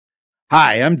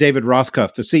Hi, I'm David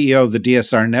Rothkopf, the CEO of the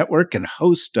DSR Network and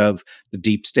host of the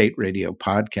Deep State Radio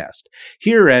podcast.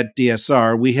 Here at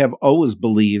DSR, we have always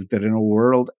believed that in a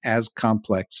world as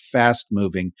complex,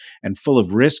 fast-moving, and full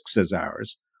of risks as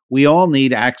ours, we all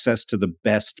need access to the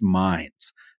best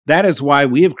minds. That is why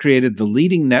we have created the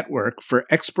leading network for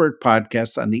expert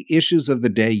podcasts on the issues of the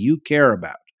day you care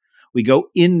about. We go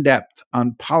in-depth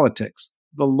on politics,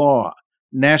 the law,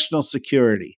 national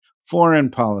security, foreign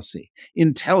policy,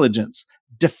 intelligence,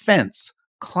 defense,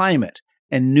 climate,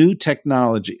 and new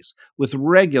technologies with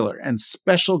regular and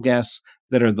special guests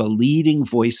that are the leading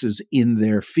voices in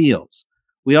their fields.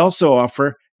 We also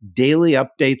offer daily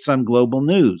updates on global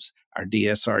news, our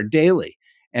DSR Daily,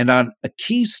 and on a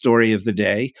key story of the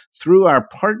day through our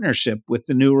partnership with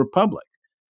the New Republic.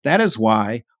 That is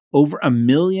why over 1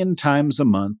 million times a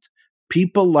month,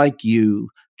 people like you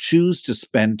choose to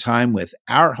spend time with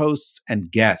our hosts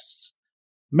and guests.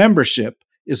 Membership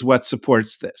is what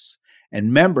supports this,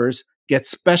 and members get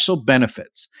special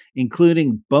benefits,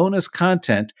 including bonus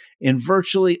content in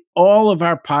virtually all of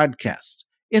our podcasts.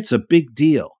 It's a big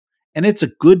deal, and it's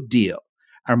a good deal.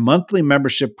 Our monthly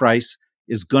membership price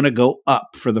is going to go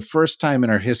up for the first time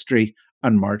in our history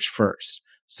on March 1st.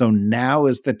 So now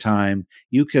is the time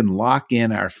you can lock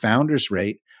in our founders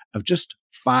rate of just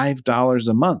 $5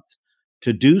 a month.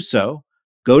 To do so,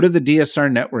 go to the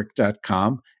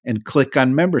DSRnetwork.com and click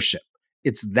on membership.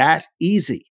 It's that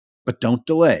easy, but don't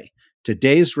delay.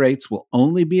 Today's rates will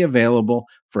only be available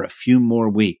for a few more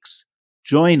weeks.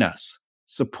 Join us.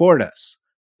 Support us.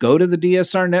 Go to the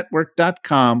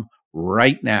DSRnetwork.com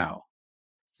right now.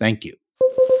 Thank you.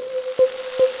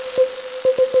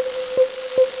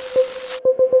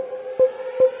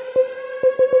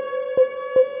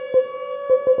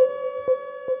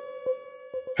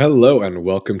 Hello and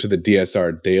welcome to the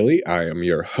DSR Daily. I am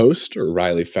your host,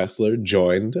 Riley Fessler,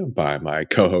 joined by my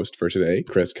co-host for today,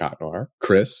 Chris Cotnoir.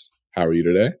 Chris, how are you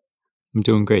today? I'm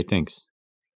doing great, thanks.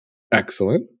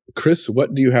 Excellent. Chris,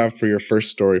 what do you have for your first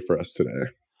story for us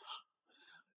today?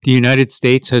 The United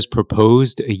States has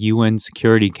proposed a UN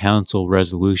Security Council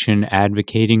resolution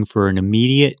advocating for an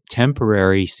immediate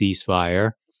temporary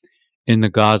ceasefire in the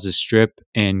Gaza Strip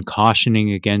and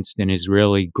cautioning against an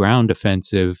Israeli ground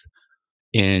offensive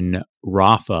in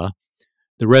Rafah.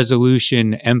 The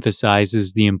resolution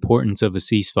emphasizes the importance of a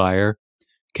ceasefire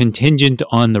contingent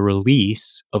on the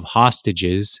release of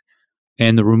hostages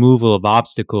and the removal of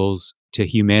obstacles to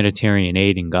humanitarian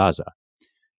aid in Gaza.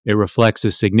 It reflects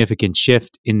a significant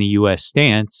shift in the U.S.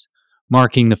 stance,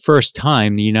 marking the first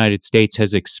time the United States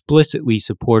has explicitly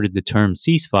supported the term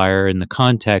ceasefire in the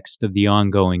context of the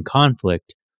ongoing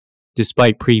conflict,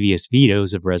 despite previous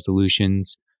vetoes of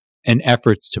resolutions and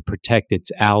efforts to protect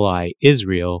its ally,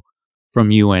 Israel,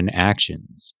 from UN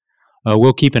actions.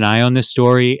 We'll keep an eye on this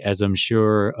story, as I'm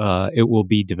sure it will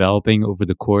be developing over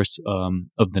the course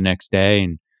of the next day,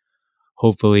 and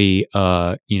hopefully,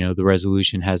 the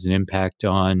resolution has an impact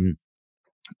on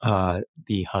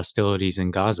the hostilities in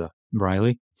Gaza.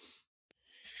 Riley?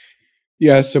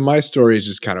 Yeah, so my story is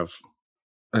just kind of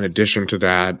an addition to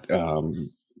that,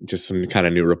 just some kind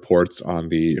of new reports on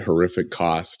the horrific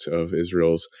cost of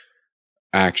Israel's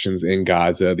actions in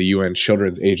Gaza. The UN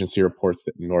Children's Agency reports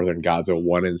that in northern Gaza,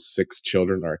 1 in 6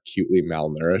 children are acutely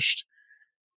malnourished.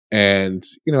 And,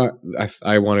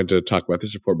 I wanted to talk about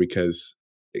this report because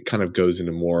it kind of goes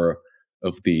into more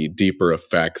of the deeper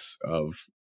effects of,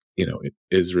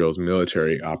 Israel's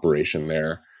military operation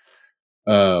there.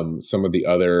 Some of the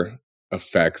other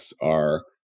effects are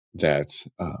that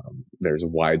there's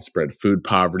widespread food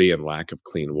poverty and lack of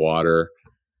clean water.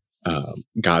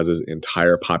 Gaza's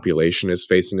entire population is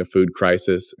facing a food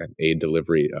crisis, and aid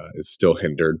delivery is still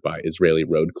hindered by Israeli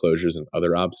road closures and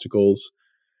other obstacles.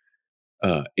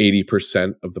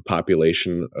 80% of the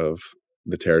population of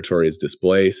the territory is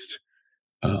displaced,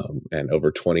 and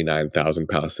over 29,000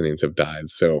 Palestinians have died.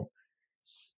 So,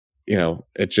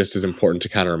 it just is important to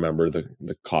kind of remember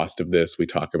the cost of this. We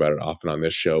talk about it often on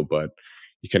this show, but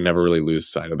you can never really lose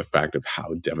sight of the fact of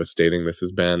how devastating this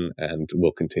has been and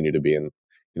will continue to be. And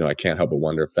I can't help but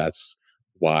wonder if that's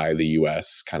why the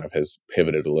U.S. kind of has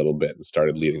pivoted a little bit and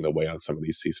started leading the way on some of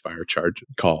these ceasefire charge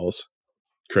calls.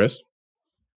 Chris?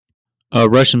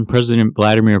 Russian President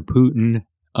Vladimir Putin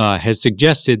has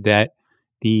suggested that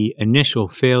the initial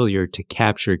failure to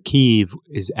capture Kyiv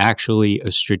is actually a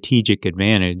strategic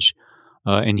advantage,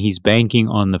 and he's banking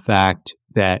on the fact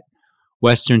that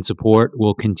Western support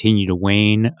will continue to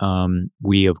wane.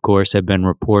 We, of course, have been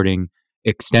reporting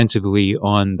extensively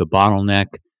on the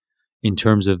bottleneck in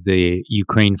terms of the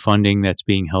Ukraine funding that's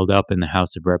being held up in the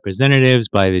House of Representatives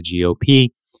by the GOP.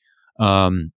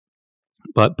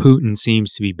 But Putin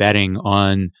seems to be betting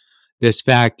on this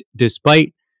fact,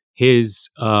 despite his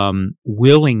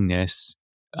willingness,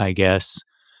 I guess,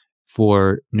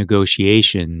 for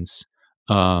negotiations,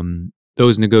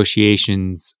 those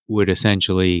negotiations would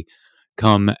essentially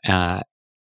come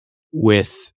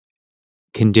with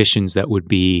conditions that would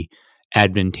be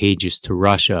advantageous to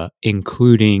Russia,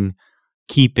 including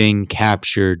keeping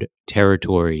captured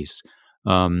territories.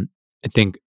 I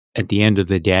think at the end of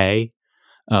the day,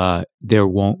 there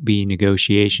won't be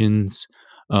negotiations.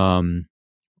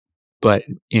 But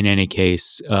in any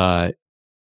case,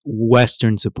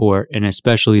 Western support, and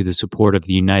especially the support of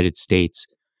the United States,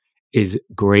 is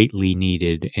greatly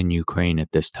needed in Ukraine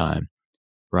at this time.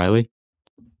 Riley?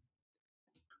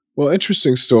 Well,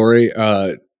 interesting story.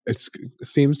 It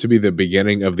seems to be the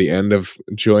beginning of the end of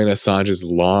Julian Assange's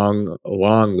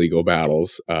long legal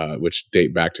battles, which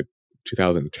date back to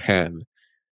 2010.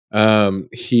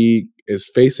 He is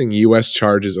facing U.S.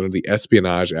 charges under the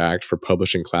Espionage Act for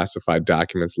publishing classified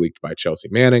documents leaked by Chelsea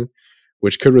Manning,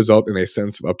 which could result in a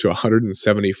sentence of up to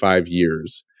 175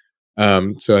 years.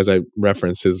 So as I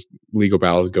referenced, his legal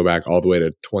battles go back all the way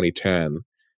to 2010.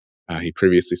 He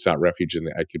previously sought refuge in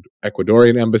the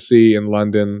Ecuadorian embassy in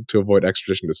London to avoid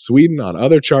extradition to Sweden on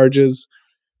other charges,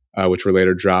 which were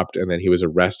later dropped. And then he was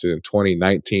arrested in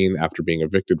 2019 after being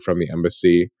evicted from the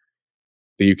embassy.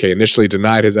 The UK initially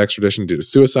denied his extradition due to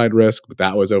suicide risk, but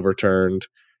that was overturned.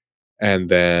 And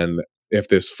then if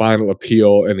this final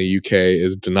appeal in the UK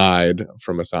is denied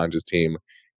from Assange's team,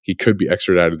 he could be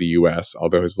extradited to the US,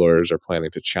 although his lawyers are planning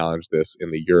to challenge this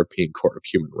in the European Court of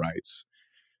Human Rights.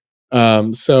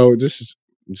 So this is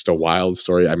just a wild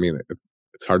story. I mean,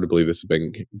 it's hard to believe this has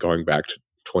been going back to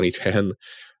 2010.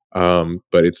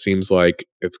 But it seems like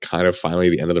it's kind of finally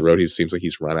the end of the road. He seems like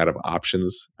he's run out of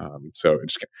options. So it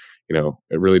just,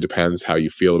 it really depends how you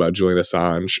feel about Julian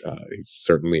Assange. He's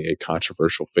certainly a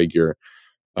controversial figure,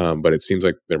 but it seems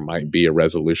like there might be a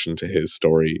resolution to his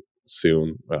story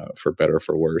soon, for better or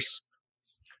for worse.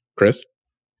 Chris?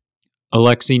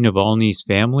 Alexei Navalny's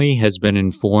family has been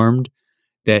informed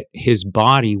that his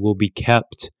body will be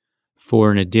kept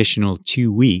for an additional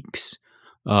 2 weeks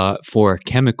for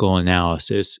chemical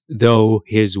analysis, though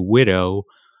his widow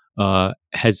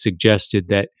has suggested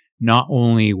that not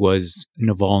only was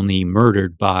Navalny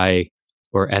murdered by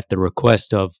or at the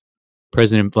request of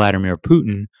President Vladimir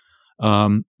Putin,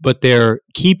 but they're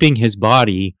keeping his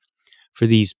body for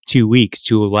these 2 weeks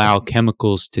to allow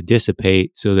chemicals to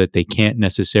dissipate so that they can't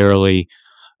necessarily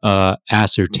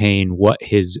ascertain what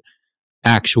his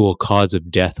actual cause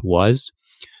of death was.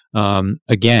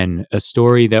 Again, a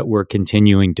story that we're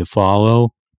continuing to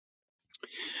follow,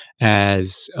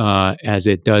 as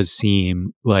it does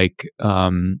seem like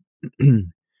there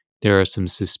are some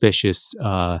suspicious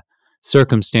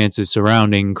circumstances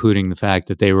surrounding, including the fact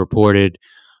that they reported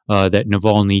that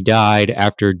Navalny died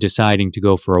after deciding to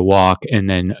go for a walk and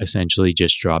then essentially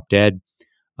just dropped dead.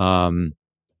 We'll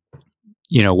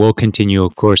continue,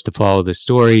 of course, to follow the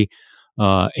story,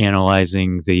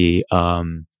 analyzing the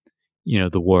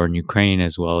war in Ukraine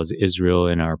as well as Israel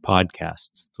in our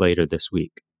podcasts later this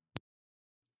week.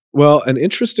 Well, an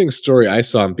interesting story I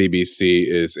saw on BBC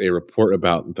is a report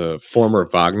about the former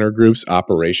Wagner Group's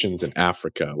operations in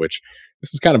Africa, which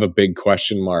this is kind of a big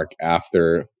question mark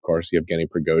after, of course, Yevgeny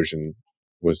Prigozhin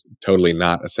was totally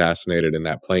not assassinated in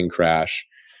that plane crash.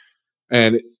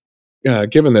 And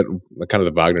given that kind of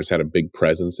the Wagners had a big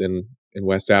presence in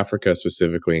West Africa,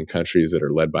 specifically in countries that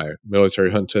are led by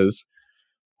military juntas,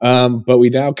 but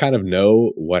we now kind of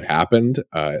know what happened.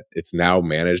 It's now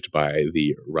managed by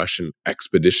the Russian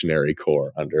Expeditionary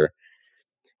Corps under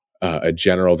a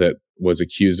general that was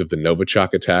accused of the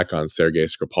Novichok attack on Sergei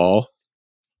Skripal.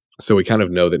 So we kind of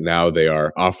know that now they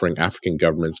are offering African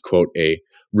governments, quote, a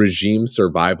regime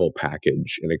survival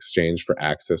package in exchange for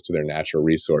access to their natural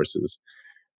resources,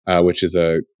 which is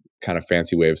a kind of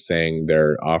fancy way of saying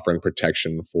they're offering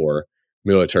protection for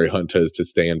military juntas to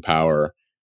stay in power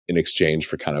in exchange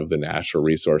for kind of the natural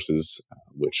resources,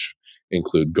 which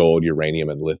include gold, uranium,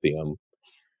 and lithium.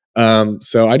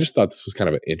 So I just thought this was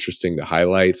kind of interesting to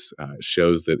highlight. It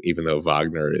shows that even though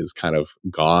Wagner is kind of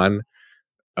gone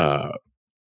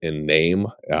in name,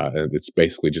 it's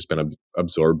basically just been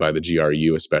absorbed by the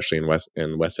GRU, especially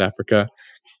in West Africa.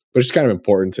 But it's kind of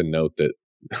important to note that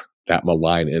that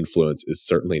malign influence is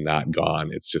certainly not gone.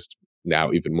 It's just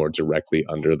now even more directly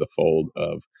under the fold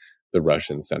of the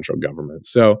Russian central government.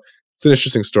 So it's an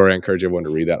interesting story. I encourage everyone to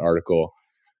read that article.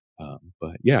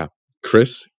 But yeah,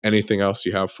 Chris, anything else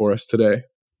you have for us today?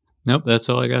 Nope, that's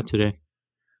all I got today.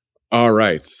 All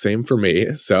right, same for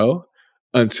me. So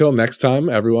until next time,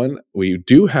 everyone, we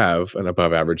do have an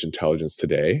above average intelligence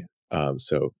today.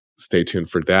 So stay tuned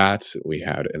for that. We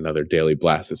had another Daily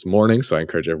Blast this morning, so I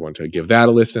encourage everyone to give that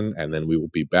a listen, and then we will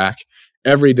be back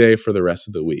every day for the rest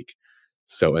of the week.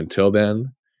 So until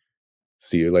then,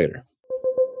 see you later.